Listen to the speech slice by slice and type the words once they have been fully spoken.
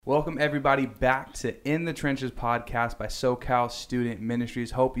Welcome everybody back to In the Trenches podcast by SoCal Student Ministries.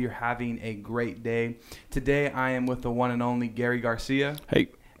 Hope you're having a great day. Today I am with the one and only Gary Garcia. Hey.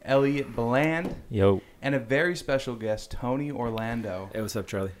 Elliot Bland. Yo. And a very special guest, Tony Orlando. Hey, what's up,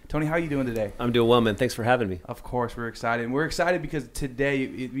 Charlie? Tony, how are you doing today? I'm doing well, man. Thanks for having me. Of course, we're excited. And we're excited because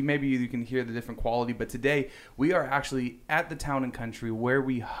today, maybe you can hear the different quality, but today we are actually at the Town and Country where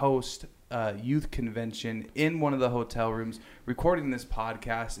we host youth convention in one of the hotel rooms, recording this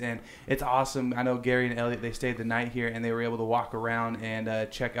podcast, and it's awesome. I know Gary and Elliot, they stayed the night here and they were able to walk around and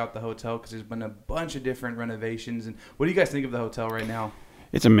check out the hotel because there's been a bunch of different renovations. And what do you guys think of the hotel right now?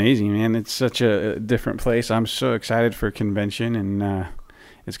 It's amazing, man. It's such a different place. I'm so excited for convention, and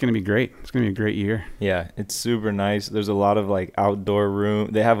it's going to be great. It's going to be a great year. Yeah, it's super nice. There's a lot of like outdoor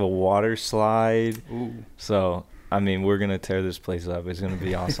room. They have a water slide. Ooh. So I mean, we're going to tear this place up. It's going to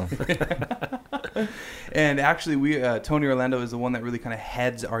be awesome. And actually, Tony Orlando is the one that really kind of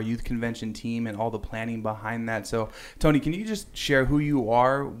heads our youth convention team and all the planning behind that. So, Tony, can you just share who you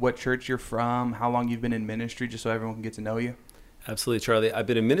are, what church you're from, how long you've been in ministry, just so everyone can get to know you? Absolutely, Charlie. I've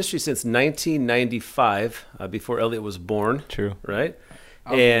been in ministry since 1995, before Elliot was born. True. Right?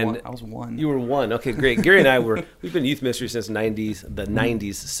 I was one. You were one. Okay, great. Gary and I we've been in youth ministry since the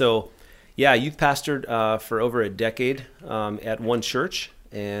 90s. So, yeah, youth pastored for over a decade at one church,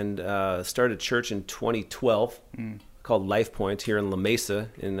 and started a church in 2012 called Life Point here in La Mesa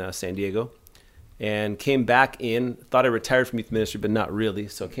in San Diego, and came back in. Thought I retired from youth ministry, but not really.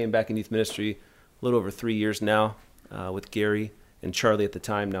 So came back in youth ministry a little over 3 years now with Gary and Charlie at the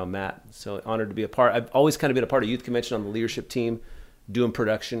time, now Matt. So honored to be a part. I've always kind of been a part of youth convention on the leadership team, doing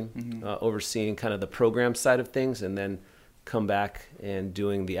production, overseeing kind of the program side of things, and then come back and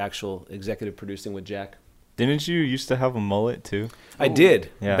doing the actual executive producing with Jack. Didn't you used to have a mullet too? I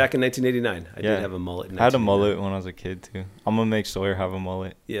did. Yeah. Back in 1989. I did have a mullet. I had a mullet when I was a kid too. I'm going to make Sawyer have a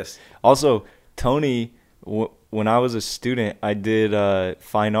mullet. Yes. Also, Tony, when I was a student, I did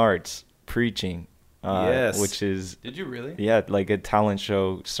fine arts preaching. Yes. Which is... Did you really? Yeah, like a talent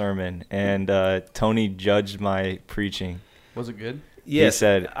show sermon. And Tony judged my preaching. Was it good? Yes, he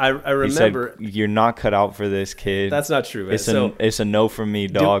said, I remember. He said, "You're not cut out for this, kid." That's not true, man. It's a no from me,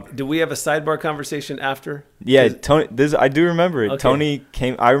 dog. Do we have a sidebar conversation after? Yeah, Tony. I do remember it. Okay. Tony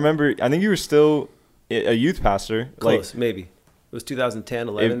came. I remember. I think you were still a youth pastor. Close, maybe. It was 2010,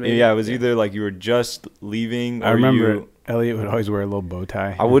 11, maybe. Yeah, it was either like you were just leaving. Or I remember Elliot would always wear a little bow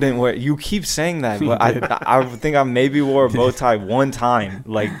tie. I wouldn't wear. You keep saying that, but I think I maybe wore a bow tie one time.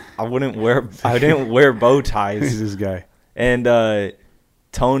 Like I didn't wear bow ties. He's this guy. And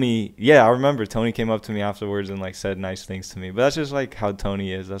Tony, I remember Tony came up to me afterwards and like said nice things to me. But that's just like how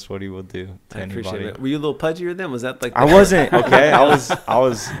Tony is. That's what he will do to I anybody. appreciate it. Were you a little pudgier then? Was that like? I wasn't. Okay, I was.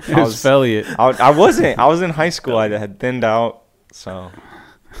 It was Elliot. I wasn't. I was in high school. I had thinned out. So.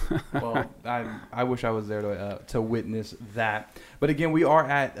 Well, I wish I was there to witness that. But again, we are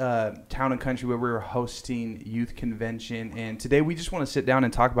at Town and Country where we're hosting youth convention, and today we just want to sit down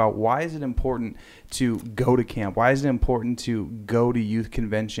and talk about why is it important to go to camp? Why is it important to go to youth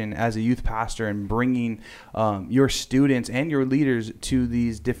convention as a youth pastor and bringing your students and your leaders to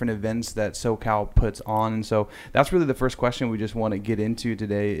these different events that SoCal puts on? And so that's really the first question we just want to get into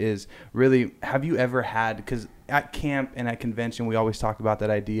today is really, have you ever had, because at camp and at convention, we always talk about that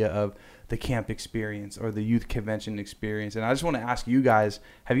idea of the camp experience or the youth convention experience. And I just want to ask you guys,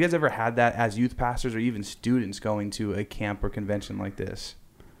 have you guys ever had that as youth pastors or even students going to a camp or convention like this?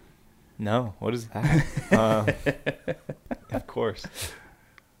 No. What is that? Of course.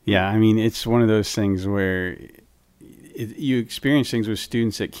 Yeah, I mean, it's one of those things where you experience things with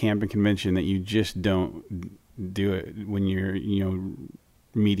students at camp and convention that you just don't do it when you're,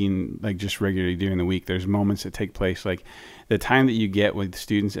 meeting like just regularly during the week. There's moments that take place, like the time that you get with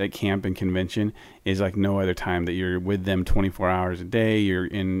students at camp and convention is like no other time, that you're with them 24 hours a day, you're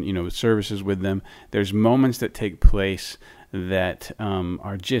in services with them. There's moments that take place that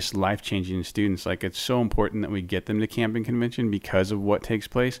are just life-changing to students. Like it's so important that we get them to camp and convention because of what takes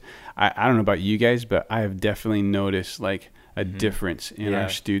place. I don't know about you guys, but I have definitely noticed like a difference in our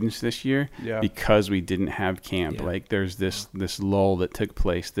students this year because we didn't have camp. Like there's this lull that took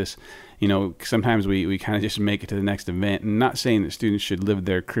place. This, sometimes we kind of just make it to the next event, and not saying that students should live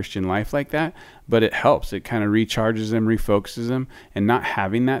their Christian life like that, but it helps. It kind of recharges them, refocuses them, and not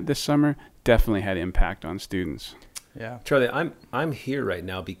having that this summer definitely had impact on students. Yeah. Charlie, I'm here right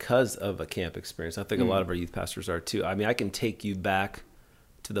now because of a camp experience. I think a lot of our youth pastors are too. I mean, I can take you back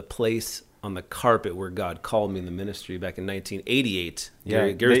to the place on the carpet where God called me in the ministry back in 1988.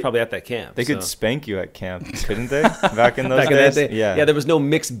 Yeah, Gary's probably at that camp. They could spank you at camp, couldn't they? Back in those back days? in that day. Yeah, there was no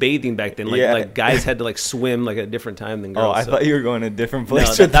mixed bathing back then. Like guys had to like swim like at a different time than girls. Oh, I thought you were going to a different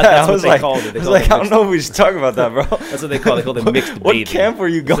place. No, with that. that's I was what they like, called it. I was like, I don't know if we should talk about that, bro. That's what they call it. They call it mixed What bathing. camp were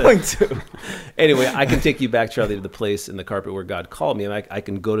you going to? Anyway, I can take you back, Charlie, to the place in the carpet where God called me. And I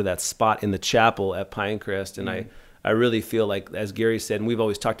can go to that spot in the chapel at Pinecrest, and I really feel like, as Gary said, and we've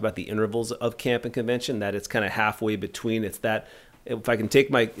always talked about the intervals of camp and convention, that it's kind of halfway between. It's that if I can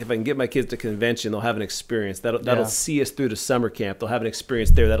get my kids to convention, they'll have an experience that'll see us through to summer camp. They'll have an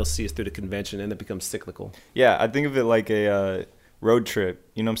experience there that'll see us through to convention, and it becomes cyclical. Yeah, I think of it like a road trip.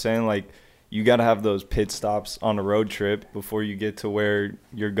 You know what I'm saying? Like, you got to have those pit stops on a road trip before you get to where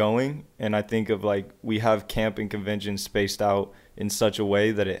you're going. And I think of like, we have camp and convention spaced out in such a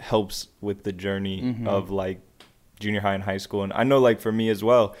way that it helps with the journey of like junior high and high school. And I know, like, for me as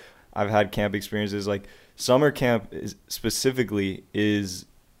well, I've had camp experiences. Like, summer camp specifically is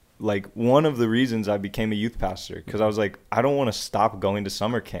like one of the reasons I became a youth pastor, because I was like, I don't want to stop going to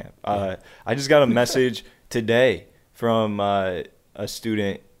summer camp. I just got a message today from a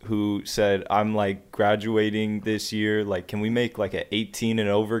student who said, I'm like graduating this year, like, can we make like a 18 and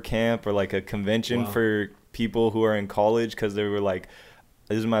over camp or like a convention for people who are in college, because they were like,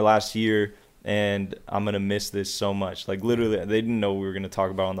 this is my last year and I'm going to miss this so much. Like, literally, they didn't know we were going to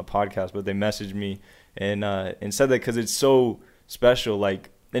talk about it on the podcast, but they messaged me and said that because it's so special. Like,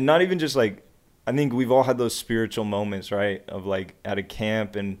 and not even just like, I think we've all had those spiritual moments, right, of like at a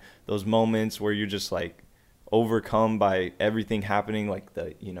camp, and those moments where you're just like overcome by everything happening, like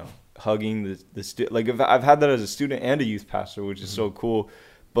the, you know, hugging like, if I've had that as a student and a youth pastor, which is so cool.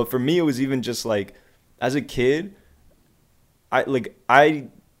 But for me, it was even just like, as a kid, I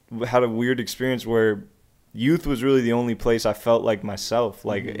had a weird experience where youth was really the only place I felt like myself.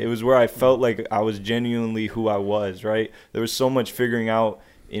 Like, it was where I felt like I was genuinely who I was, right? There was so much figuring out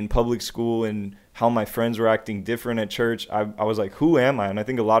in public school and how my friends were acting different at church. I was like, who am I? And I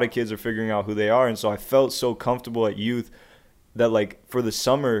think a lot of kids are figuring out who they are. And so I felt so comfortable at youth that, like, for the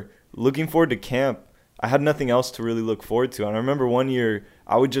summer, looking forward to camp, I had nothing else to really look forward to. And I remember one year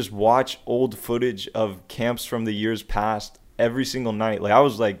I would just watch old footage of camps from the years past every single night. Like, I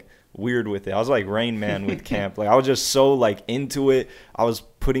was like weird with it. I was like Rain Man with camp. Like, I was just so like into it. I was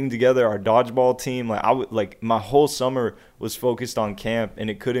putting together our dodgeball team. Like, I would, like, my whole summer was focused on camp, and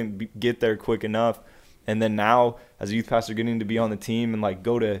it couldn't get there quick enough. And then now, as a youth pastor, getting to be on the team and like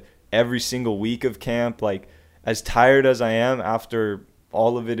go to every single week of camp, like, as tired as I am after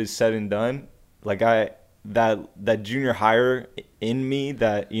all of it is said and done, like, that junior higher in me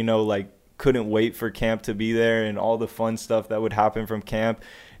that, you know, like, couldn't wait for camp to be there and all the fun stuff that would happen from camp,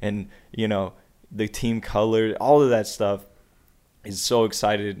 and, you know, the team color, all of that stuff, is so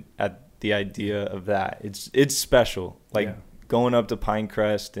excited at the idea of that. It's special. Like, going up to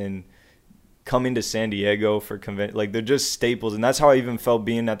Pinecrest and coming to San Diego for convention, like, they're just staples. And that's how I even felt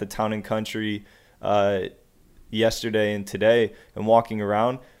being at the Town and Country yesterday and today and walking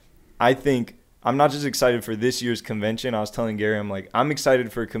around. I think I'm not just excited for this year's convention. I was telling Gary, I'm like, I'm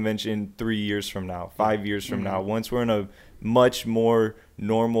excited for a convention 3 years from now, 5 years from now, once we're in a much more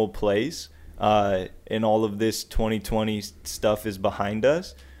normal place, and all of this 2020 stuff is behind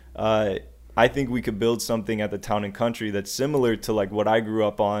us. I think we could build something at the Town and Country that's similar to like what I grew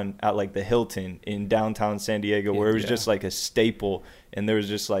up on at like the Hilton in downtown San Diego, where it was just like a staple, and there was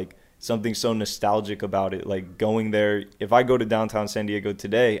just like something so nostalgic about it. Like, going there, if I go to downtown San Diego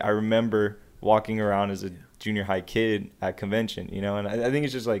today, I remember walking around as a junior high kid at convention, you know, and I think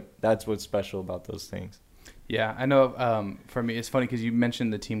it's just like, that's what's special about those things. Yeah, I know. For me, it's funny because you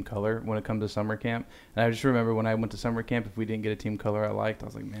mentioned the team color when it comes to summer camp. And I just remember when I went to summer camp, if we didn't get a team color I liked, I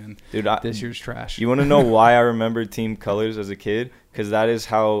was like, man, dude, this year's trash. You want to know why I remember team colors as a kid? Because that is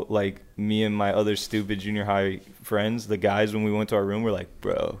how, like, me and my other stupid junior high friends, the guys, when we went to our room, were like,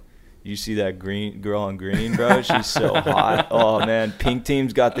 bro, you see that green girl on green, bro? She's so hot. Oh, man, pink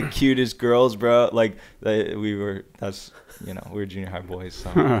team's got the cutest girls, bro. Like, we were junior high boys.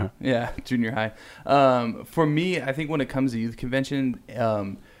 So. Yeah, junior high. For me, I think when it comes to youth convention,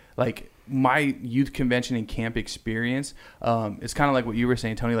 like, my youth convention and camp experience, it's kind of like what you were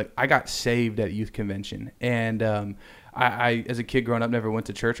saying, Tony. Like, I got saved at youth convention, and I, as a kid growing up, never went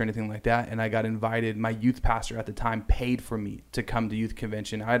to church or anything like that, and I got invited. My youth pastor at the time paid for me to come to youth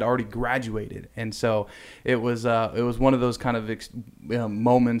convention. I had already graduated, and so it was one of those kind of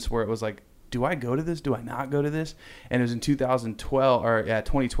moments where it was like, do I go to this? Do I not go to this? And it was in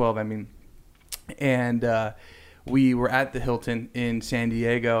 2012, I mean, and we were at the Hilton in San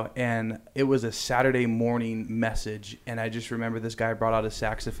Diego, and it was a Saturday morning message. And I just remember this guy brought out a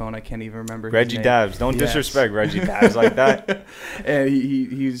saxophone. I can't even remember his Reggie name. Dabbs. Don't disrespect Reggie Dabbs like that. And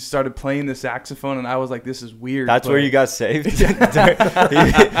he started playing the saxophone, and I was like, this is weird. That's where you got saved? he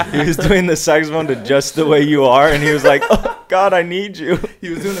was doing the saxophone to Just the Way You Are, and he was like, oh, God, I need you. He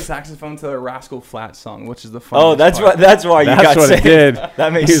was doing the saxophone to a Rascal Flatts song, which is the fun. Oh, that's why you got what saved. it did.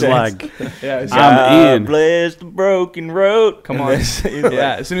 That makes He's sense. like, Yeah, I'm Ian. Bless the broken road. Come on.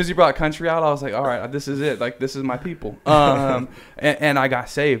 Yeah, as soon as he brought country out, I was like, all right, this is it. Like, this is my people. And I got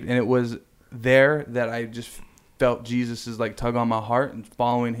saved. And it was there that I just felt Jesus's like tug on my heart and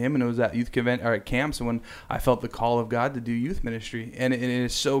following him. And it was at youth convent or at camps, and when I felt the call of God to do youth ministry. And it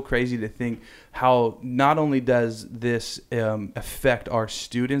is so crazy to think how not only does this affect our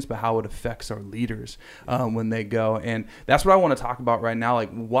students, but how it affects our leaders when they go. And that's what I want to talk about right now.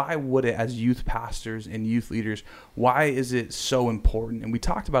 Like, why would it, as youth pastors and youth leaders, why is it so important? And we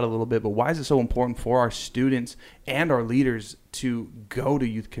talked about it a little bit, but why is it so important for our students and our leaders to go to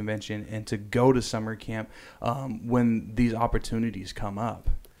youth convention and to go to summer camp when these opportunities come up?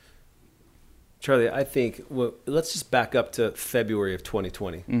 Charlie, I think, well, let's just back up to February of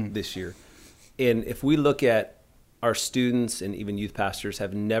 2020 this year. And if we look at our students and even youth pastors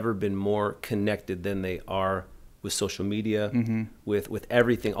have never been more connected than they are with social media, with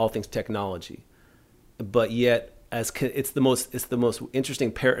everything, all things technology. But yet, it's the most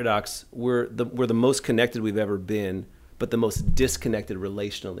interesting paradox. We're the most connected we've ever been, but the most disconnected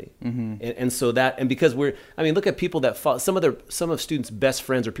relationally. And so because look at people that follow, some of students' best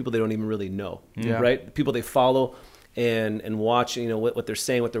friends are people they don't even really know, right? People they follow and watch, what they're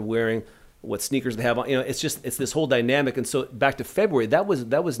saying, what they're wearing, what sneakers they have on. It's this whole dynamic. And so back to February, that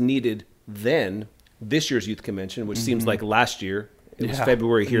was needed then. This year's youth convention, which seems like last year. It was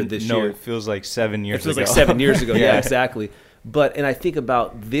February here this year. No, it feels like 7 years ago. It feels like 7 years ago. Yeah, exactly. And I think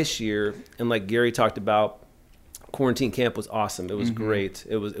about this year, and like Gary talked about, quarantine camp was awesome. It was great.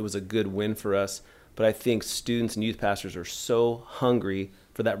 It was a good win for us. But I think students and youth pastors are so hungry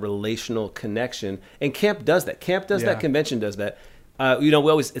for that relational connection. And camp does that. Camp does that. Convention does that.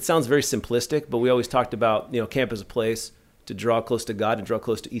 It sounds very simplistic, but we always talked about, camp as a place to draw close to God and draw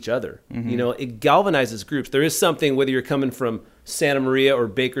close to each other. It galvanizes groups. There is something, whether you're coming from Santa Maria or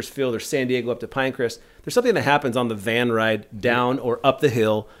Bakersfield or San Diego up to Pinecrest, there's something that happens on the van ride down or up the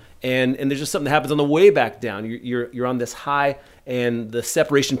hill. And there's just something that happens on the way back down. You're on this high, and the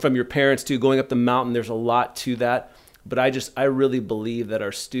separation from your parents too, going up the mountain, there's a lot to that. But I really believe that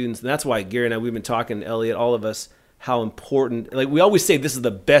our students, and that's why Gary and I, we've been talking, Elliot, all of us, how important, like we always say this is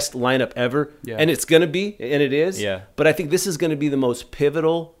the best lineup ever, and it's going to be, and it is. But I think this is going to be the most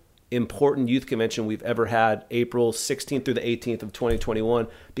pivotal, important youth convention we've ever had, April 16th through the 18th of 2021,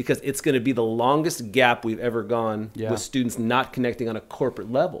 because it's going to be the longest gap we've ever gone with students not connecting on a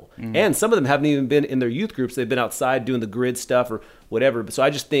corporate level. And some of them haven't even been in their youth groups. They've been outside doing the grid stuff or whatever. So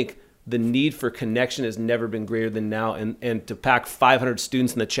I just think the need for connection has never been greater than now. And to pack 500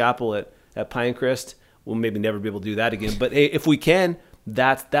 students in the chapel at Pinecrest, we'll maybe never be able to do that again. But hey, if we can,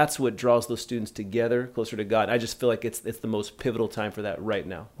 that's what draws those students together, closer to God. I just feel like it's the most pivotal time for that right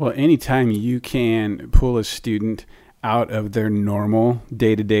now. Well, anytime you can pull a student out of their normal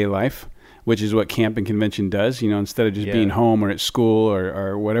day-to-day life, which is what camp and convention does, instead of just being home or at school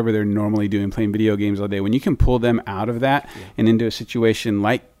or whatever they're normally doing, playing video games all day, when you can pull them out of that and into a situation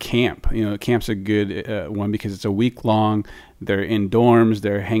like camp, camp's a good one because it's a week long. They're in dorms,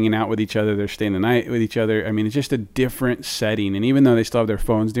 they're hanging out with each other, they're staying the night with each other. I mean, it's just a different setting. And even though they still have their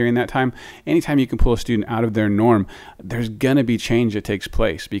phones during that time, anytime you can pull a student out of their norm, there's going to be change that takes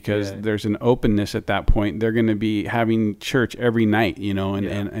place because there's an openness at that point. They're going to be having church every night,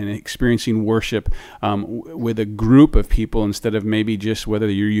 and experiencing worship with a group of people instead of maybe just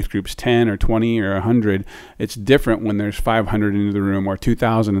whether your youth group's 10 or 20 or 100. It's different when there's 500 in the room or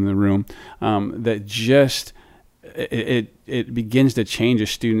 2,000 in the room. That just... It begins to change a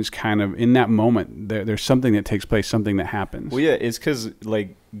student's kind of in that moment. There's something that takes place, something that happens. Well, yeah, it's because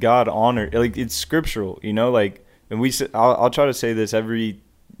like God honored, like it's scriptural, like, and I'll try to say this every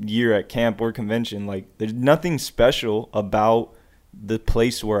year at camp or convention. Like, there's nothing special about the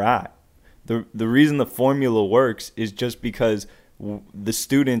place we're at. The reason the formula works is just because the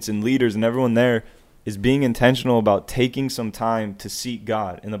students and leaders and everyone there is being intentional about taking some time to seek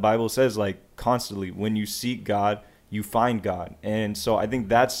God. And the Bible says, like, constantly, when you seek God, you find God. And so I think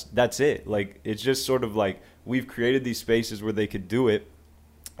that's it. Like, it's just sort of like we've created these spaces where they could do it.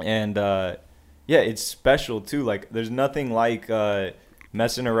 And, it's special, too. Like, there's nothing like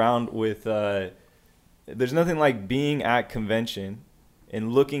messing around with there's nothing like being at convention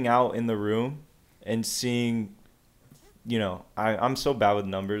and looking out in the room and seeing you know, I'm so bad with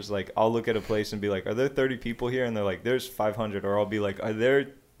numbers. Like, I'll look at a place and be like, are there 30 people here? And they're like, there's 500. Or I'll be like, are there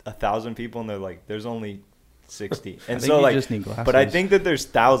 1,000 people? And they're like, there's only 60. And so, like, but I think that there's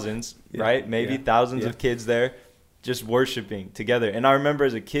thousands, right? Maybe thousands of kids there just worshiping together. And I remember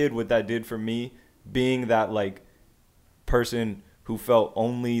as a kid what that did for me, being that, like, person who felt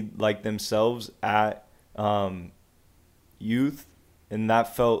only like themselves at youth. And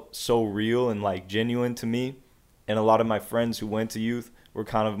that felt so real and, like, genuine to me. And a lot of my friends who went to youth were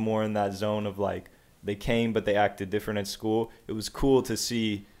kind of more in that zone of, like, they came, but they acted different at school. It was cool to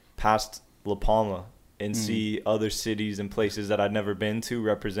see past La Palma and see other cities and places that I'd never been to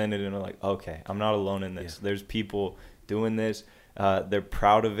represented. And I'm like, okay, I'm not alone in this. There's people doing this. They're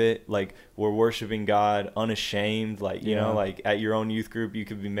proud of it. Like, we're worshiping God unashamed. Like, you know, like at your own youth group, you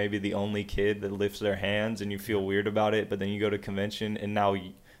could be maybe the only kid that lifts their hands and you feel weird about it. But then you go to convention and now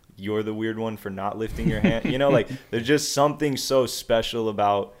you're the weird one for not lifting your hand. You know, like, there's just something so special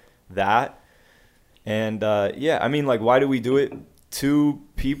about that. And I mean, like, why do we do it? 2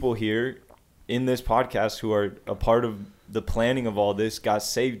 people here in this podcast who are a part of the planning of all this got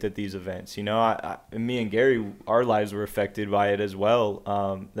saved at these events. You know, me and Gary, our lives were affected by it as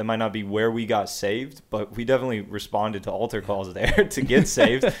well. That might not be where we got saved, but we definitely responded to altar calls there to get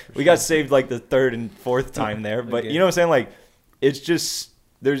saved. We got saved like the 3rd and 4th time there. But you know what I'm saying? Like, it's just,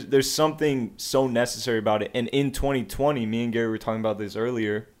 there's something so necessary about it. And in 2020, me and Gary were talking about this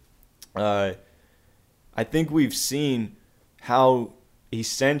earlier. I think we've seen how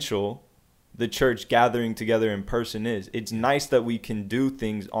essential the church gathering together in person is. It's nice that we can do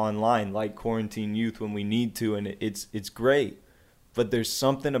things online like Quarantine Youth when we need to, and it's great. But there's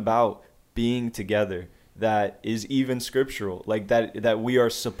something about being together that is even scriptural, like that we are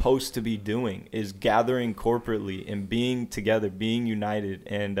supposed to be doing, is gathering corporately and being together, being united.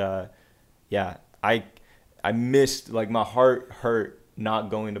 And I missed, like, my heart hurt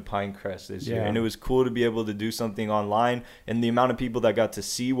not going to Pinecrest this year. And it was cool to be able to do something online, and the amount of people that got to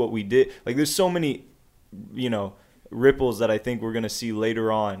see what we did. Like, there's so many, you know, ripples that I think we're going to see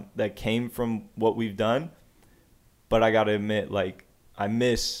later on that came from what we've done. But I got to admit, like, I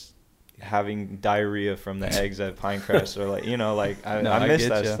miss having diarrhea from the eggs at Pinecrest, or, like, you know, like, I miss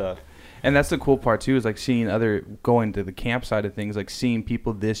that stuff. And that's the cool part too, is like seeing going to the camp side of things, like seeing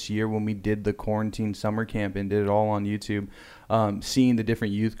people this year when we did the quarantine summer camp and did it all on YouTube, seeing the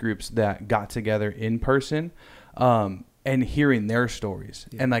different youth groups that got together in person, and hearing their stories,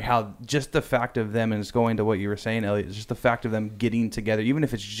 and like how just the fact of them, and it's going to what you were saying, Elliot, it's just the fact of them getting together, even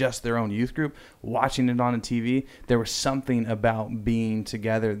if it's just their own youth group, watching it on a TV, there was something about being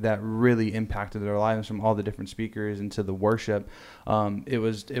together that really impacted their lives, from all the different speakers into the worship. It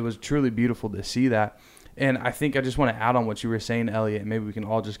was truly beautiful to see that. And I think I just want to add on what you were saying, Elliot, and maybe we can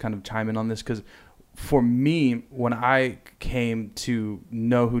all just kind of chime in on this, because for me, when I came to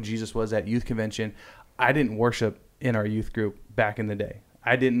know who Jesus was at youth convention, I didn't worship in our youth group back in the day.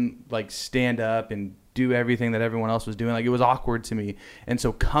 I didn't, like, stand up and do everything that everyone else was doing. Like, it was awkward to me. And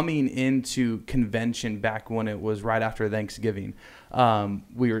so coming into convention back when it was right after Thanksgiving,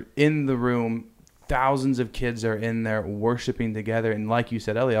 we were in the room, thousands of kids are in there worshiping together. And like you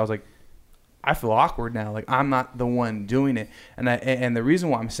said, Elliot, I was like, I feel awkward now. Like, I'm not the one doing it. And the reason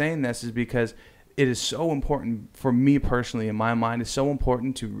why I'm saying this is because it is so important for me personally, in my mind. It's so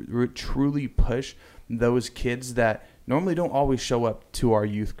important to truly push those kids that normally don't always show up to our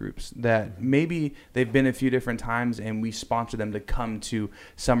youth groups, that maybe they've been a few different times and we sponsor them to come to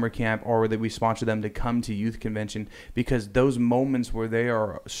summer camp, or that we sponsor them to come to youth convention, because those moments where they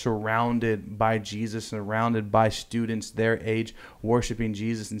are surrounded by Jesus, surrounded by students their age worshiping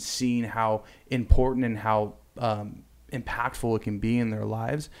Jesus, and seeing how important and how impactful it can be in their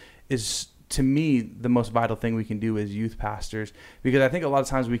lives, is, to me, the most vital thing we can do as youth pastors. Because I think a lot of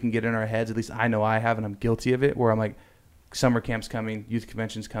times we can get in our heads, at least I know I have, and I'm guilty of it, where I'm like, summer camp's coming, youth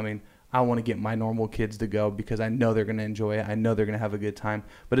convention's coming, I want to get my normal kids to go because I know they're going to enjoy it, I know they're going to have a good time.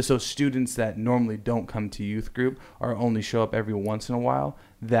 But it's those students that normally don't come to youth group, or only show up every once in a while,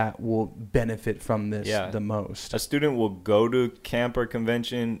 that will benefit from this the most. A student will go to camp or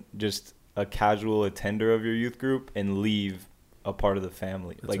convention, just a casual attender of your youth group, and leave a part of the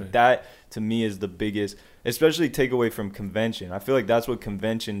family. That's like right. That to me is the biggest, especially takeaway from convention. I feel like that's what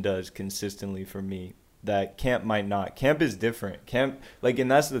convention does consistently for me, that camp might not. Camp is different. Camp, like, and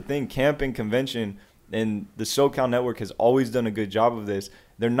that's the thing, camp and convention, and the SoCal Network has always done a good job of this.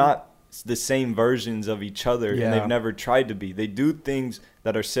 They're not the same versions of each other, and they've never tried to be. They do things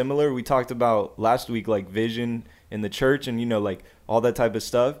that are similar. We talked about last week, like vision in the church and, you know, like all that type of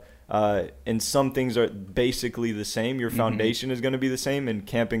stuff. And some things are basically the same. Your foundation is going to be the same, and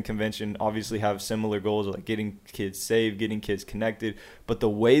camp and convention obviously have similar goals, like getting kids saved, getting kids connected. But the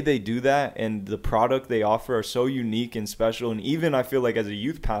way they do that and the product they offer are so unique and special. And even I feel like as a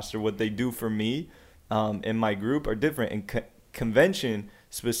youth pastor, what they do for me and my group are different. And convention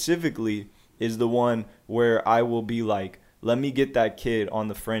specifically is the one where I will be like, let me get that kid on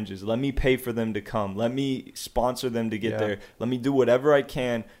the fringes. Let me pay for them to come. Let me sponsor them to get there. Let me do whatever I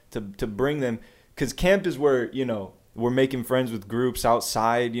can to bring them. Because camp is where, you know, we're making friends with groups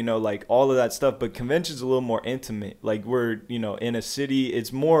outside, you know, like all of that stuff. But convention's a little more intimate. Like we're, you know, in a city.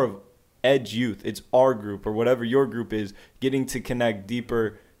 It's more of Edge Youth. It's our group or whatever your group is, getting to connect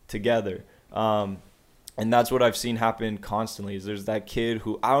deeper together. And that's what I've seen happen constantly is there's that kid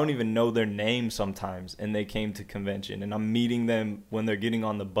who I don't even know their name sometimes, and they came to convention, and I'm meeting them when they're getting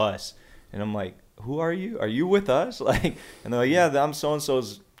on the bus, and I'm like, who are you? Are you with us? Like, and they're like, yeah, I'm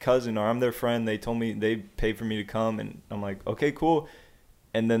so-and-so's cousin, or I'm their friend. They told me they paid for me to come, and I'm like, okay, cool.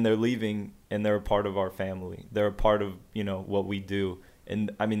 And then they're leaving, and they're a part of our family. They're a part of, you know, what we do.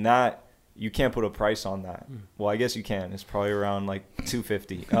 And I mean, that you can't put a price on that. Well, I guess you can. It's probably around like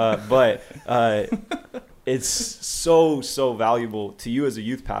 $250. But it's so valuable to you as a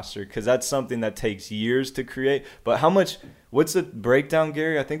youth pastor, because that's something that takes years to create. But what's the breakdown,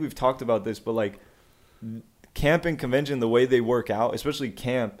 Gary? I think we've talked about this, but like camp and convention, the way they work out, especially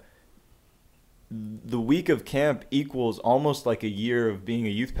camp, the week of camp equals almost like a year of being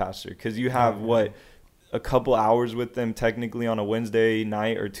a youth pastor, because you have a couple hours with them technically on a Wednesday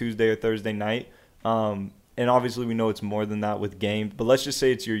night or Tuesday or Thursday night. And obviously we know it's more than that with games, but let's just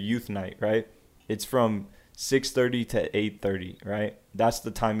say it's your youth night, right? It's from 6:30 to 8:30, right? That's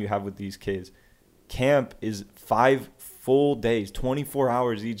the time you have with these kids. Camp is 5 full days, 24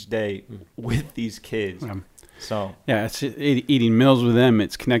 hours each day with these kids. So yeah, it's eating meals with them.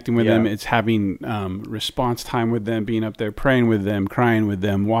 It's connecting with them. It's having response time with them, being up there, praying with them, crying with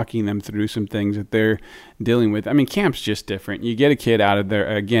them, walking them through some things that they're dealing with. I mean, camp's just different. You get a kid out of there,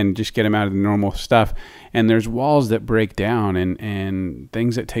 again, just get them out of the normal stuff. And there's walls that break down and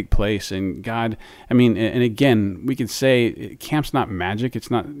things that take place. And God, I mean, and again, we could say camp's not magic.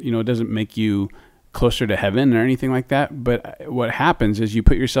 It's not, you know, it doesn't make you closer to heaven or anything like that. But what happens is you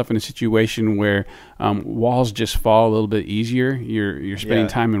put yourself in a situation where walls just fall a little bit easier. You're spending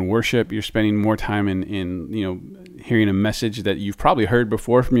time in worship. You're spending more time in you know, hearing a message that you've probably heard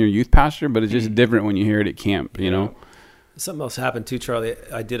before from your youth pastor, but it's just different when you hear it at camp, you know? Something else happened too, Charlie.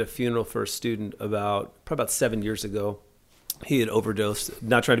 I did a funeral for a student probably about 7 years ago. He had overdosed.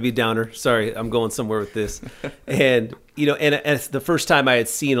 Not trying to be a downer. Sorry, I'm going somewhere with this. And you know, and it's the first time I had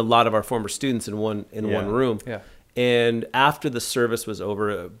seen a lot of our former students in one room. Yeah. And after the service was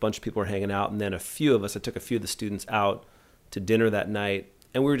over, a bunch of people were hanging out, and then I took a few of the students out to dinner that night,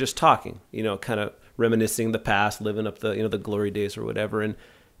 and we were just talking, you know, kind of reminiscing the past, living up the, you know, the glory days or whatever.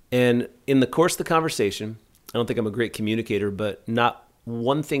 And in the course of the conversation, I don't think I'm a great communicator, but not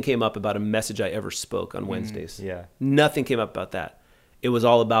one thing came up about a message I ever spoke on Wednesdays. Yeah. Nothing came up about that. It was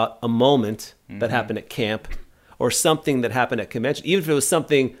all about a moment that happened at camp or something that happened at convention. Even if it was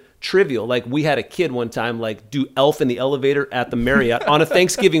something trivial, like we had a kid one time, like do Elf in the elevator at the Marriott on a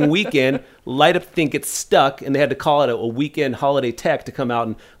Thanksgiving weekend, light up think it's stuck, and they had to call it a weekend holiday tech to come out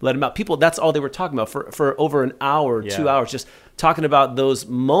and let him out. People, that's all they were talking about for over an hour, 2 hours, just talking about those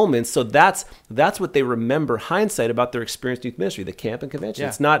moments. So that's what they remember, hindsight, about their experience in youth ministry, the camp and convention.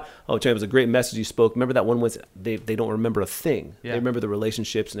 It's not, oh, Charlie, it was a great message you spoke. Remember that one was, they don't remember a thing. They remember the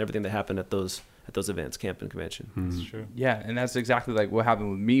relationships and everything that happened at those events, camp and convention. That's true. Yeah, and that's exactly like what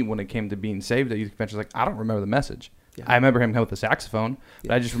happened with me when it came to being saved at youth convention. Like, I don't remember the message. I remember him with the saxophone,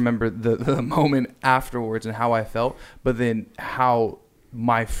 but I just remember the moment afterwards and how I felt. But then how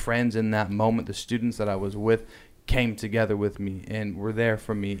my friends in that moment, the students that I was with, came together with me and were there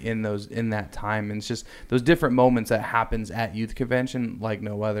for me in that time. And it's just those different moments that happens at youth convention like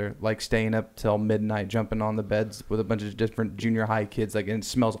no other, like staying up till midnight, jumping on the beds with a bunch of different junior high kids, like, and it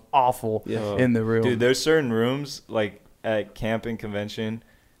smells awful in the room. Dude, there's certain rooms like at camp and convention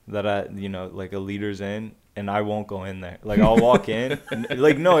that I, you know, like a leader's in, and I won't go in there. Like, I'll walk in and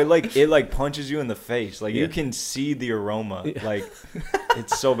it punches you in the face. Like, you can see the aroma. Like,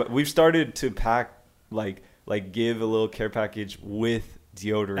 it's so bad. We've started to pack like give a little care package with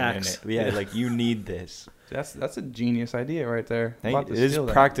deodorant in it. Yeah, like, you need this. That's a genius idea right there. It is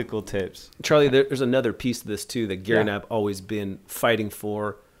practical tips. Charlie, there's another piece of this too that Gary and I have always been fighting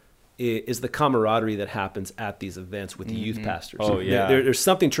for, is the camaraderie that happens at these events with the youth pastors. Oh, yeah. There's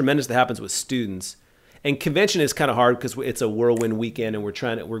something tremendous that happens with students. And convention is kind of hard because it's a whirlwind weekend, and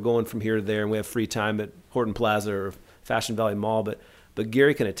we're going from here to there, and we have free time at Horton Plaza or Fashion Valley Mall. But but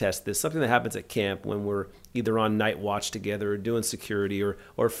Gary can attest to this. Something that happens at camp when we're either on night watch together or doing security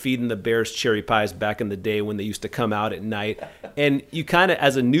or feeding the bears cherry pies back in the day when they used to come out at night. And you kind of,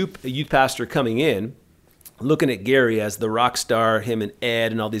 as a new youth pastor coming in, looking at Gary as the rock star, him and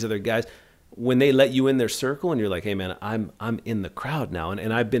Ed and all these other guys, when they let you in their circle and you're like, hey man, I'm in the crowd now,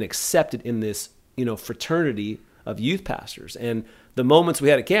 and I've been accepted in this, fraternity of youth pastors. And the moments we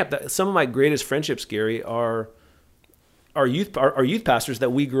had at camp, some of my greatest friendships, Gary, are youth pastors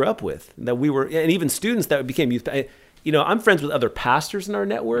that we grew up with, that we were, and even students that became youth. I'm friends with other pastors in our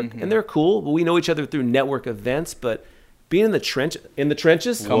network, and they're cool. But we know each other through network events. But being in the trenches,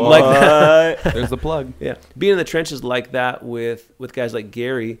 like that, There's the plug. yeah, being in the trenches like that with guys like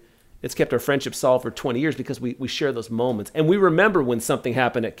Gary, it's kept our friendship solid for 20 years because we share those moments, and we remember when something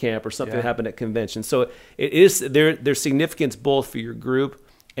happened at camp or something happened at convention. So it is there's significance both for your group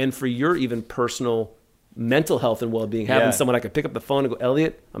and for your even personal mental health and well-being. Having someone I could pick up the phone and go,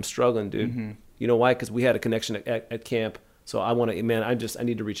 Elliot, I'm struggling, dude. You know why? Because we had a connection at camp. So I want to, man, I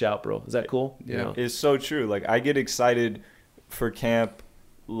need to reach out, bro. Is that cool? Yeah. It's so true. Like, I get excited for camp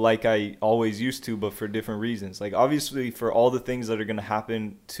like I always used to, but for different reasons. Like, obviously for all the things that are going to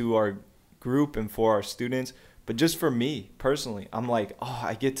happen to our group and for our students, but just for me personally, I'm like, oh,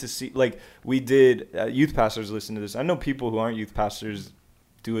 I get to see, like we did, youth pastors listen to this. I know people who aren't youth pastors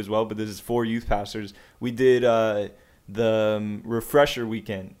do as well, but this is for youth pastors. We did the refresher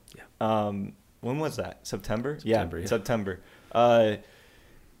weekend. Yeah. When was that? September? Yeah. September. And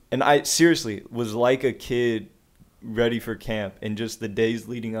I seriously was like a kid ready for camp, and just the days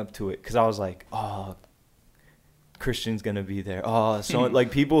leading up to it, because I was like, oh, Christian's gonna be there. Oh, so like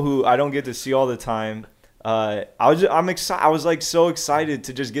people who I don't get to see all the time. I'm excited. I was like so excited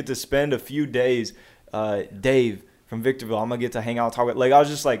to just get to spend a few days. Dave from Victorville, I'm gonna get to hang out, talk about. Like, I was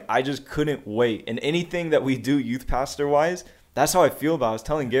just like, I just couldn't wait. And anything that we do youth pastor wise, that's how I feel about it. I was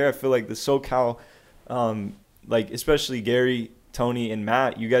telling Gary, I feel like the SoCal, like especially Gary, Tony, and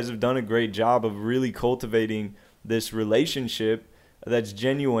Matt, you guys have done a great job of really cultivating this relationship that's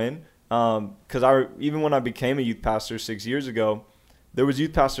genuine. Because even when I became a youth pastor 6 years ago, there was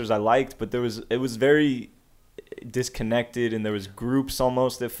youth pastors I liked, but it was very disconnected, and there was groups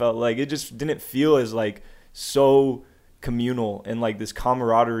almost that felt like it just didn't feel as like so communal and like this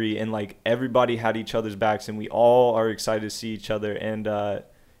camaraderie, and like everybody had each other's backs, and we all are excited to see each other. And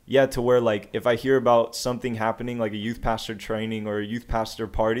to where like if I hear about something happening like a youth pastor training or a youth pastor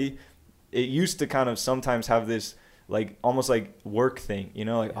party, it used to kind of sometimes have this like almost like work thing,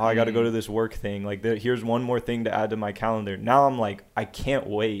 like, oh, I got to go to this work thing. Like, here's one more thing to add to my calendar. Now I'm like, I can't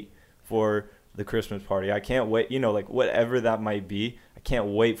wait for the Christmas party. I can't wait, like whatever that might be. I can't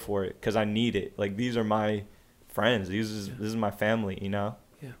wait for it because I need it. Like, these are my friends. This is my family, Yeah.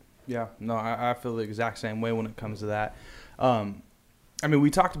 Yeah. No, I feel the exact same way when it comes to that. I mean,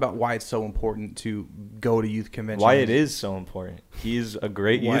 we talked about why it's so important to go to youth conventions. Why it is so important. He's a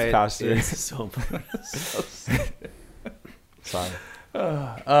great youth pastor. It's so important. Sorry.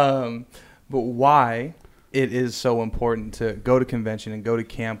 But why it is so important to go to convention and go to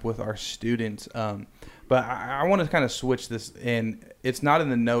camp with our students. But I want to kind of switch this, and it's not in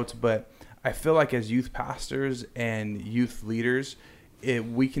the notes, but I feel like as youth pastors and youth leaders,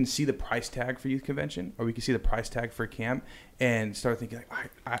 we can see the price tag for youth convention, or we can see the price tag for camp, and start thinking,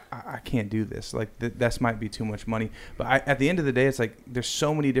 like, I can't do this. Like, that might be too much money. But at the end of the day, it's like there's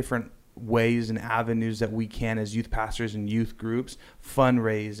so many different ways and avenues that we can, as youth pastors and youth groups,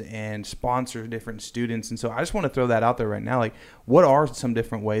 fundraise and sponsor different students. And so I just want to throw that out there right now. Like, what are some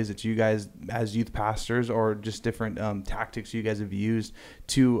different ways that you guys as youth pastors, or just different tactics you guys have used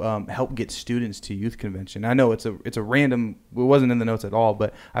to help get students to youth convention? I know it's a random, it wasn't in the notes at all,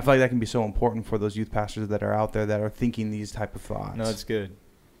 but I feel like that can be so important for those youth pastors that are out there that are thinking these type of thoughts. No, it's good.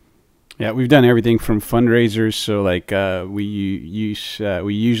 Yeah, we've done everything from fundraisers. So like we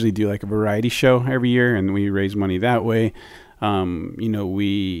usually do like a variety show every year, and we raise money that way.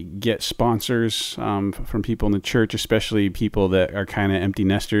 We get sponsors from people in the church, especially people that are kind of empty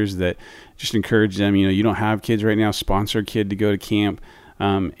nesters, that just encourage them. You don't have kids right now, sponsor a kid to go to camp.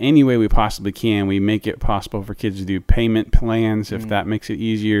 Any way we possibly can. We make it possible for kids to do payment plans if that makes it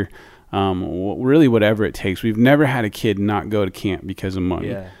easier. Really whatever it takes. We've never had a kid not go to camp because of money.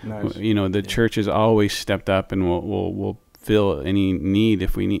 Yeah, nice. The church has always stepped up, and we'll fill any need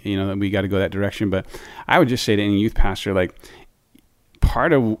if we need, that we got to go that direction. But I would just say to any youth pastor, like,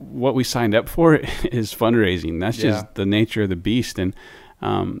 part of what we signed up for is fundraising. That's just the nature of the beast. And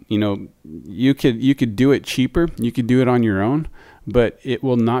you could do it cheaper. You could do it on your own, but it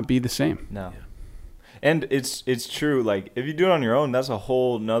will not be the same. No. And it's true. Like, if you do it on your own, that's a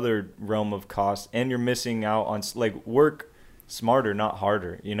whole nother realm of cost, and you're missing out on like work smarter, not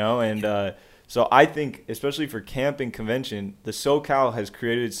harder, you know? And so I think, especially for camp and convention, the SoCal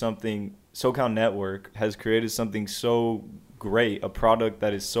Network has created something so great, a product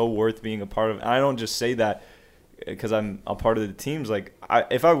that is so worth being a part of. And I don't just say that because I'm a part of the teams. Like,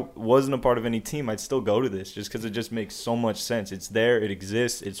 if I wasn't a part of any team, I'd still go to this just because it just makes so much sense. It's there, it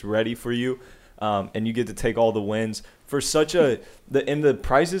exists, it's ready for you, and you get to take all the wins for such and the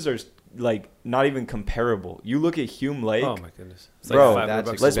prices are like not even comparable. You look at Hume Lake. Oh my goodness, it's bro! like that's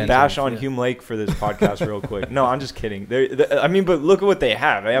Let's expensive. bash on Hume Lake for this podcast real quick. No, I'm just kidding. I mean, but look at what they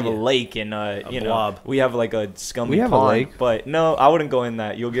have. They have a lake and you blob. know, we have like a scummy We have a pond. lake. But no, I wouldn't go in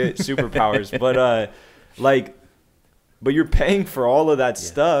that. You'll get superpowers. But but you're paying for all of that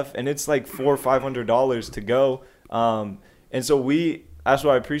stuff, and it's like $400 or $500 to go. And so that's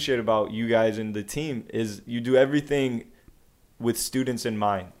what I appreciate about you guys and the team is you do everything with students in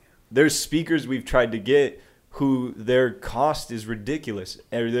mind. There's speakers we've tried to get who their cost is ridiculous.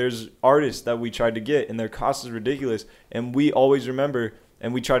 And there's artists that we tried to get and their cost is ridiculous. And we always remember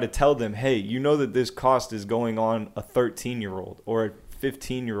and we try to tell them, hey, you know that this cost is going on a 13-year-old or a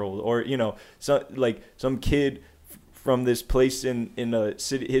 15-year-old or, you know, some kid from this place in a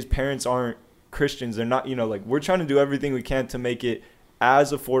city. His parents aren't Christians. They're not, you know, like we're trying to do everything we can to make it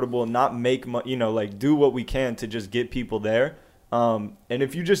as affordable, not make, you know, like do what we can to just get people there. And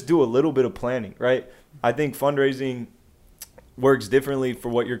if you just do a little bit of planning, right? I think fundraising works differently for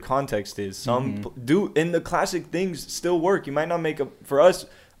what your context is. Some do, and the classic things still work. You might not make for us,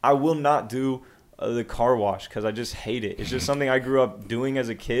 I will not do the car wash because I just hate it. It's just something I grew up doing as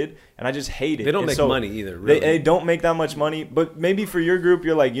a kid, and I just hate it. They don't And make so money either, really. They don't make that much money, but maybe for your group,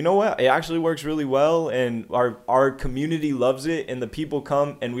 you're like, you know what? It actually works really well, and our community loves it, and the people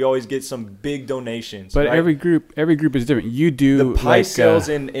come, and we always get some big donations. But right? every group is different. You do the pie like, sales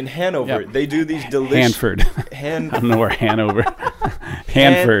in Hanover. yeah. They do these delicious Hanford. I don't know where Hanover.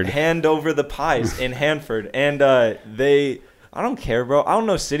 Hanford. hand over the pies in Hanford, and I don't care, bro. I don't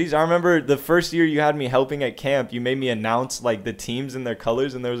know cities. I remember the first year you had me helping at camp, you made me announce like the teams and their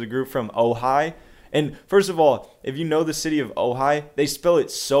colors, and there was a group from Ojai. And first of all, if you know the city of Ojai, they spell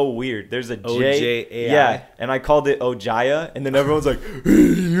it so weird. There's a J. Ojai. Yeah, and I called it Ojaya, and then everyone's like, hey,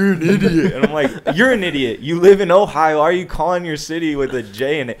 you're an idiot. And I'm like, you're an idiot. You live in Ojai. Why are you calling your city with a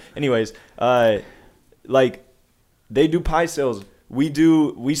J in it? Anyways, like they do pie sales.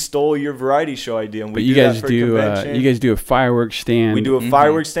 We stole your variety show idea, and we But you do guys that for do convention. you guys do a fireworks stand. We do a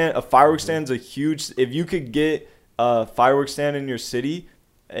fireworks stand. A fireworks stand's a huge. If you could get a fireworks stand in your city,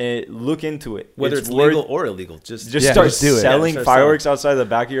 look into it. Whether it's worth- legal or illegal, just start just do it. selling Start fireworks outside the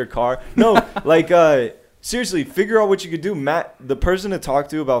back of your car. No, like seriously, figure out what you could do. Matt, the person to talk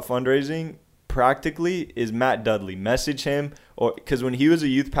to about fundraising practically is Matt Dudley. Message him, or because when he was a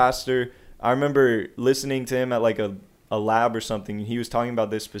youth pastor, I remember listening to him at like a lab or something, and he was talking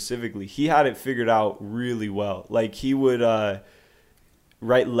about this specifically. He had it figured out really well. Like he would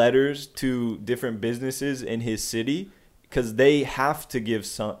write letters to different businesses in his city because they have to give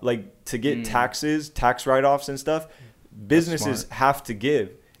some, like to get tax write-offs and stuff, businesses have to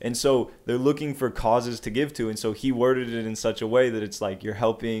give. And so they're looking for causes to give to. And so he worded it in such a way that it's like you're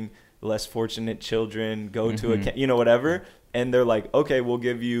helping less fortunate children go to a, you know, whatever. And they're like, okay, we'll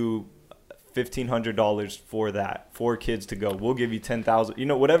give you $1,500 for that, 4 kids to go. We'll give you 10,000, you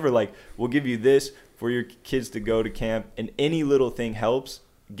know, whatever. Like, we'll give you this for your kids to go to camp, and any little thing helps.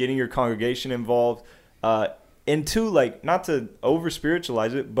 Getting your congregation involved, and two, like, not to over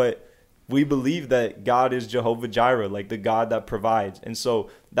spiritualize it, but we believe that God is Jehovah Jireh, like the God that provides, and so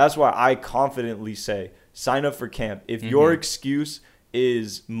that's why I confidently say, sign up for camp. If your excuse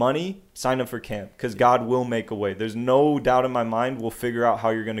is money, sign up for camp because God will make a way. There's no doubt in my mind we'll figure out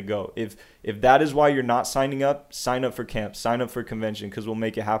how you're going to go. If that is why you're not signing up, sign up for camp, sign up for convention because we'll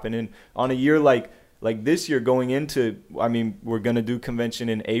make it happen. And on a year like this year going into, I mean, we're going to do convention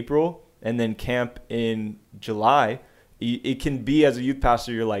in April and then camp in July. It can be, as a youth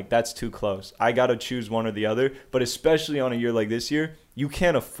pastor, you're like, that's too close. I got to choose one or the other. But especially on a year like this year, you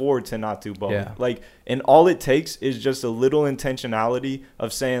can't afford to not do both. Yeah. Like, and all it takes is just a little intentionality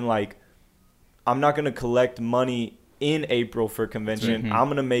of saying, like, I'm not going to collect money in April for convention. I'm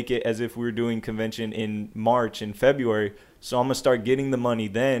going to make it as if we were doing convention in March and February. So I'm going to start getting the money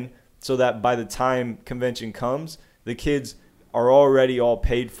then so that by the time convention comes, the kids are already all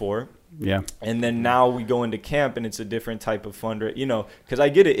paid for. Yeah. And then now we go into camp and it's a different type of fundraiser, you know, because I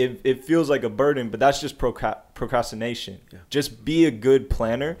get it. It feels like a burden, but that's just procrastination. Yeah. Just be a good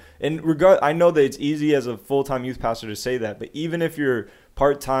planner. And I know that it's easy as a full-time youth pastor to say that, but even if you're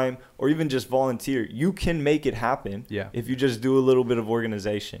part-time or even just volunteer, you can make it happen if you just do a little bit of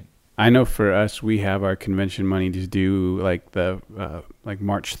organization. I know for us, we have our convention money to do like like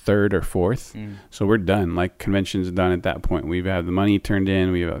March 3rd or 4th. So we're done. Like convention's done at that point. We've had the money turned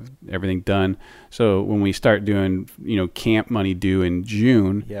in. We have everything done. So when we start doing, camp money due in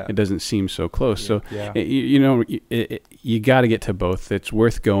June, it doesn't seem so close. So, you got to get to both. It's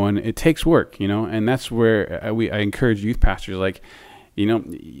worth going. It takes work, and that's where I encourage youth pastors like,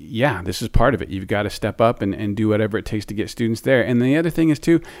 this is part of it. You've got to step up and do whatever it takes to get students there. And the other thing is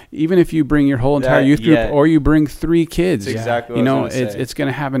too, even if you bring your whole entire youth group or you bring 3 kids, exactly it's going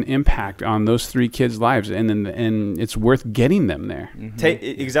to have an impact on those 3 kids' lives, and it's worth getting them there.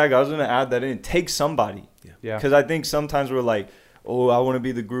 Exactly. I was going to add that in. Take somebody. Yeah. Because I think sometimes we're like, oh, I want to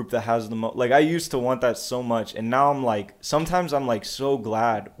be the group that has the most. Like, I used to want that so much. And now I'm like, sometimes I'm like so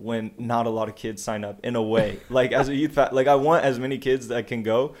glad when not a lot of kids sign up in a way. Like, as a youth, like, I want as many kids that can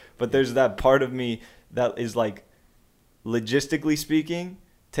go. But there's that part of me that is like, logistically speaking,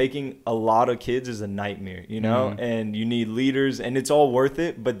 taking a lot of kids is a nightmare, and you need leaders and it's all worth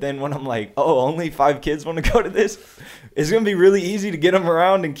it. But then when I'm like, oh, only 5 kids want to go to this, it's going to be really easy to get them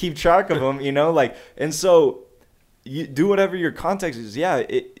around and keep track of them, and so you do whatever your context is.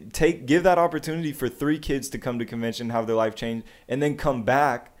 Give that opportunity for 3 kids to come to convention, have their life change, and then come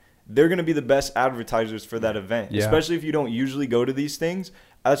back. They're going to be the best advertisers for that event, especially if you don't usually go to these things.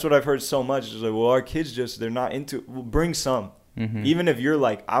 That's what I've heard so much. It's like, well, our kids they're not into it. Well, bring some. Even if you're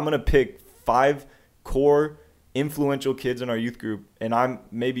like, I'm going to pick 5 core influential kids in our youth group, and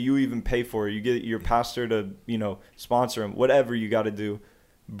maybe you even pay for it. You get your pastor to, sponsor them, whatever you got to do.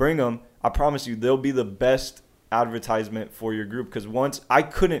 Bring them. I promise you, they'll be the best advertisement for your group, because once I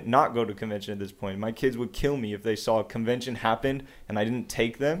couldn't not go to convention at this point. My kids would kill me if they saw a convention happened and I didn't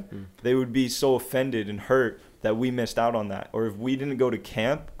take them. They would be so offended and hurt that we missed out on that. Or if we didn't go to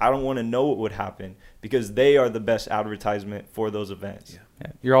camp, I don't want to know what would happen, because they are the best advertisement for those events.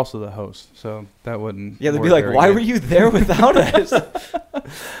 You're also the host, so that wouldn't they'd be like, why were you there without us?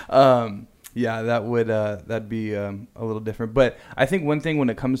 That'd be a little different. But I think one thing when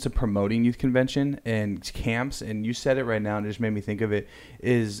it comes to promoting youth convention and camps, and you said it right now and it just made me think of it,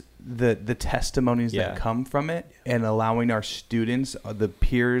 is the testimonies that come from it, and allowing our students, the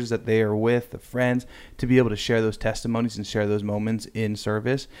peers that they are with, the friends, to be able to share those testimonies and share those moments in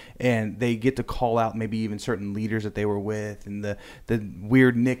service. And they get to call out maybe even certain leaders that they were with, and the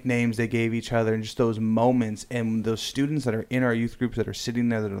weird nicknames they gave each other, and just those moments. And those students that are in our youth groups that are sitting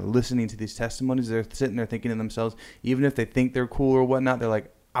there, that are listening to these testimonies, they're sitting there thinking to themselves, even if they think they're cool or whatnot, they're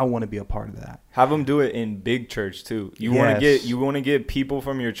like, I want to be a part of that. Have them do it in big church too. You want to get people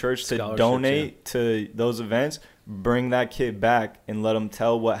from your church to donate to those events. Bring that kid back and let them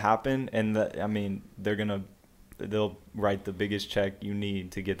tell what happened, and they'll write the biggest check you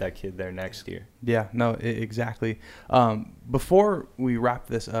need to get that kid there next year. Yeah, no, exactly. Before we wrap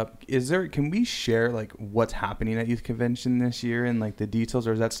this up, can we share like what's happening at Youth Convention this year and like the details,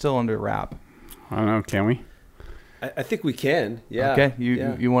 or is that still under wrap? I don't know. Can we? I think we can. Yeah. Okay.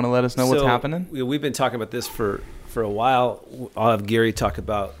 You want to let us know what's happening? We've been talking about this for a while. I'll have Gary talk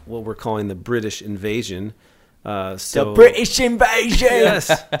about what we're calling the British invasion. The British invasion. Yes.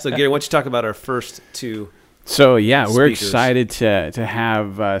 So Gary, why don't you talk about our first 2 So speakers. We're excited to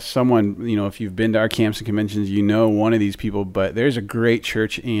have someone, if you've been to our camps and conventions, one of these people. But there's a great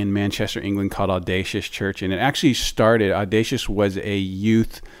church in Manchester, England called Audacious Church, and it actually started. Audacious was a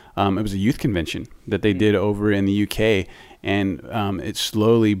youth. It was a youth convention that they did over in the UK, and it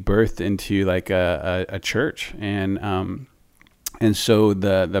slowly birthed into like a church. And so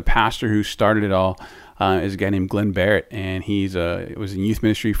the pastor who started it all is a guy named Glenn Barrett, and it was in youth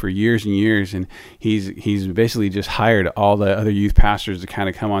ministry for years and years, and he's basically just hired all the other youth pastors to kind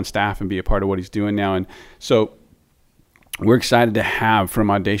of come on staff and be a part of what he's doing now. And so we're excited to have from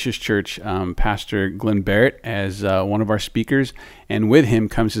Audacious Church Pastor Glenn Barrett as one of our speakers, and with him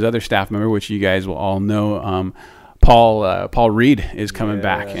comes his other staff member, which you guys will all know. Paul Reed is coming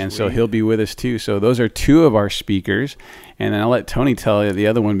back, and so he'll be with us too. So those are 2 of our speakers, and then I'll let Tony tell you the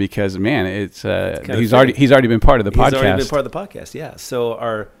other one, because man, it's he's already been part of the podcast. He's already been part of the podcast, yeah. So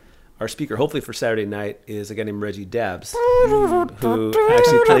our speaker, hopefully for Saturday night, is a guy named Reggie Dabbs, who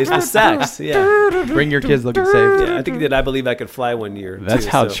actually plays the sax. Yeah, bring your kids looking saved. Yeah, I think he did I Believe I Could Fly one year. That's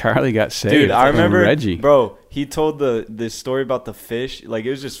how Charlie got saved. Dude, I remember Reggie. Bro, he told this story about the fish. Like,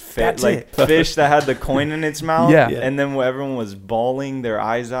 it was just fish that had the coin in its mouth. Yeah. And then everyone was bawling their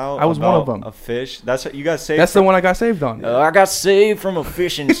eyes out. I was one of them. A fish. That's what you got saved. That's the one I got saved on. I got saved from a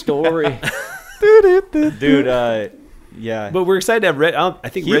fishing story. Dude, yeah. But we're excited to have Reggie. I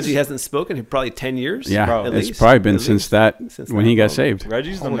think Reggie hasn't spoken in probably 10 years. Yeah, bro, it's probably been since when he got saved.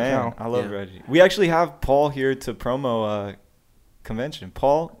 Reggie's the Holy man. cow. I love Reggie. We actually have Paul here to promo convention.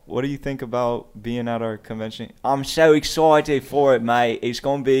 Paul, what do you think about being at our convention? I'm so excited for it, mate. It's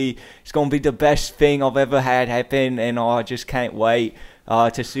gonna be the best thing I've ever had happen, and I just can't wait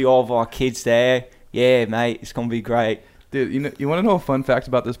to see all of our kids there. Yeah, mate, it's gonna be great. Dude, you want to know a fun fact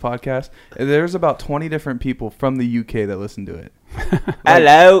about this podcast? There's about 20 different people from the UK that listen to it.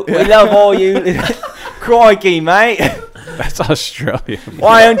 Hello, we love all you. Crikey, mate. That's Australia.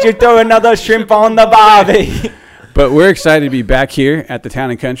 Why don't you do another shrimp on the barbie? But we're excited to be back here at the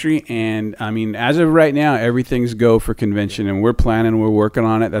Town and Country, and I mean, as of right now, everything's go for convention, and we're working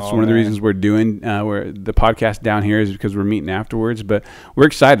on it. That's one of the reasons we're doing the podcast down here is because we're meeting afterwards. But we're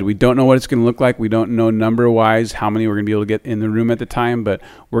excited. We don't know what it's going to look like. We don't know number-wise how many we're going to be able to get in the room at the time, but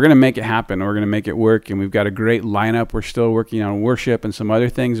we're going to make it happen. We're going to make it work, and we've got a great lineup. We're still working on worship and some other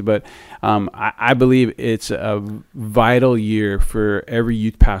things, but I believe it's a vital year for every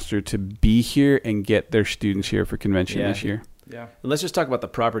youth pastor to be here and get their students here for convention this year. Yeah. And let's just talk about the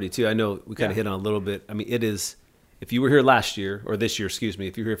property too. I know we kind of hit on a little bit. I mean, it is, if you were here last year or this year, excuse me,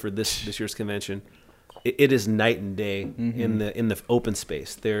 if you were here for this year's convention, it is night and day in the open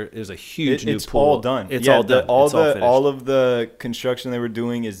space. There is a huge new it's pool. all done. It's all done. All of the construction they were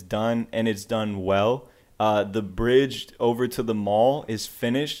doing is done, and it's done well. The bridge over to the mall is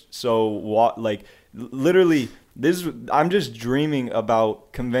finished. So literally, I'm just dreaming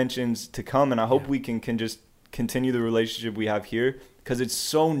about conventions to come, and I hope we can just continue the relationship we have here, because it's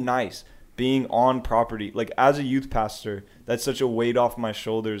so nice being on property. Like, as a youth pastor, that's such a weight off my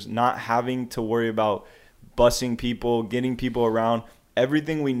shoulders, not having to worry about busing people, getting people around.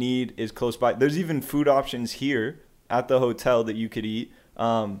 Everything we need is close by. There's even food options here at the hotel that you could eat.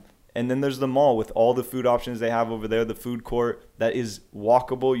 And then there's the mall with all the food options they have over there, the food court that is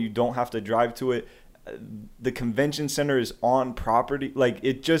walkable. You don't have to drive to it. The convention center is on property. Like,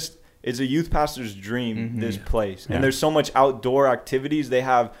 it's a youth pastor's dream, this place. And there's so much outdoor activities they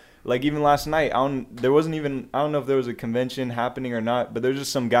have. Like, even last night, I don't know if there was a convention happening or not, but there's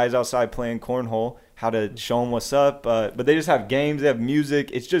just some guys outside playing cornhole, how to show them what's up. But they just have games, they have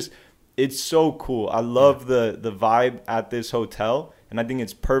music. It's so cool. I love the vibe at this hotel, and I think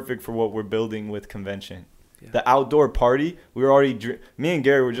it's perfect for what we're building with convention. Yeah. The outdoor party, we were already, me and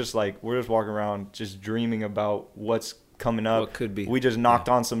Gary were just walking around just dreaming about what's coming up. What could be. We just knocked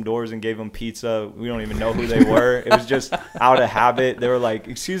on some doors and gave them pizza. We don't even know who they were. It was just out of habit. They were like,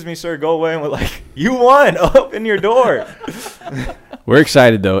 "Excuse me, sir, go away." And we're like, "You won. Open your door." We're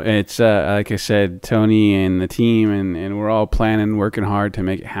excited, though. It's like I said, Tony and the team, and we're all planning, working hard to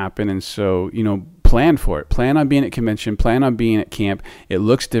make it happen. And so, plan for it. Plan on being at convention. Plan on being at camp. It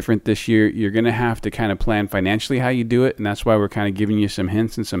looks different this year. You're going to have to kind of plan financially how you do it, and that's why we're kind of giving you some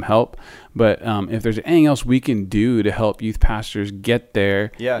hints and some help. But if there's anything else we can do to help youth pastors get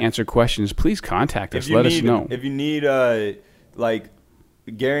there, answer questions, please contact us. Let us know. If you need, like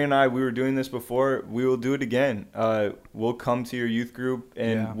Gary and I, we were doing this before. We will do it again. We'll come to your youth group,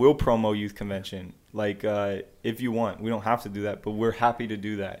 and we'll promo youth convention. Like, if you want, we don't have to do that, but we're happy to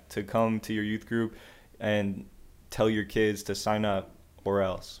do that, to come to your youth group and tell your kids to sign up or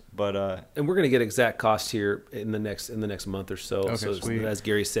else. But and we're going to get exact cost here in the next month or so. Okay, so sweet. As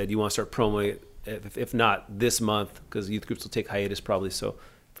Gary said, you want to start promoting it, if not this month, because youth groups will take hiatus probably. So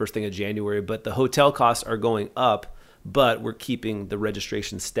first thing of January. But the hotel costs are going up, but we're keeping the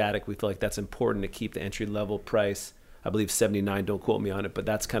registration static. We feel like that's important to keep the entry level price. I believe $79. Don't quote me on it, but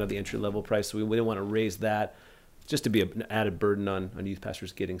that's kind of the entry level price. So we didn't want to raise that, just to be an added burden on youth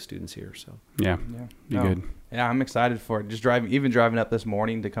pastors getting students here. So be good. Yeah, I'm excited for it. Just driving up this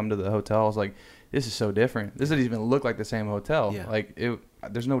morning to come to the hotel, I was like, this is so different. This doesn't even look like the same hotel. Yeah. Like,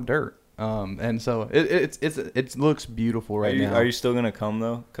 there's no dirt. And so it looks beautiful now. Are you still gonna come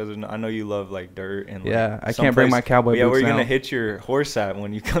though? Because I know you love like dirt and I can't bring my cowboy boots. Yeah, we're gonna hit your horse at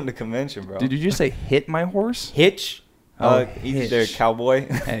when you come to convention, bro. Did you just say hit my horse? Hitch. Hitch. There, cowboy.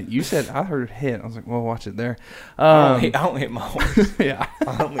 And you said, I heard hit. I was like, well, watch it there. I don't hit my horse. Yeah.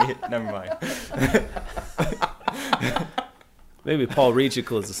 I only hit. Never mind. Maybe Paul Reed should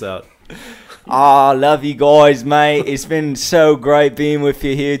close this out. Love you guys, mate. It's been so great being with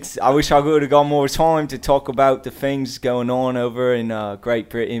you here. I wish I would have got more time to talk about the things going on over in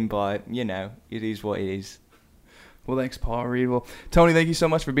Great Britain, but, it is what it is. Well, thanks, Paul Reed. Well, Tony, thank you so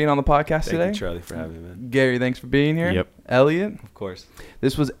much for being on the podcast today. Thank you, Charlie, for having me, man. Gary, thanks for being here. Yep. Elliot. Of course.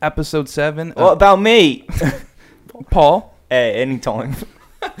 This was episode 7. What about me? Paul. Hey, anytime.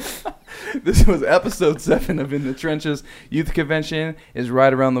 This was episode 7 of In the Trenches. Youth Convention is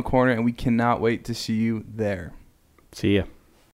right around the corner, and we cannot wait to see you there. See ya.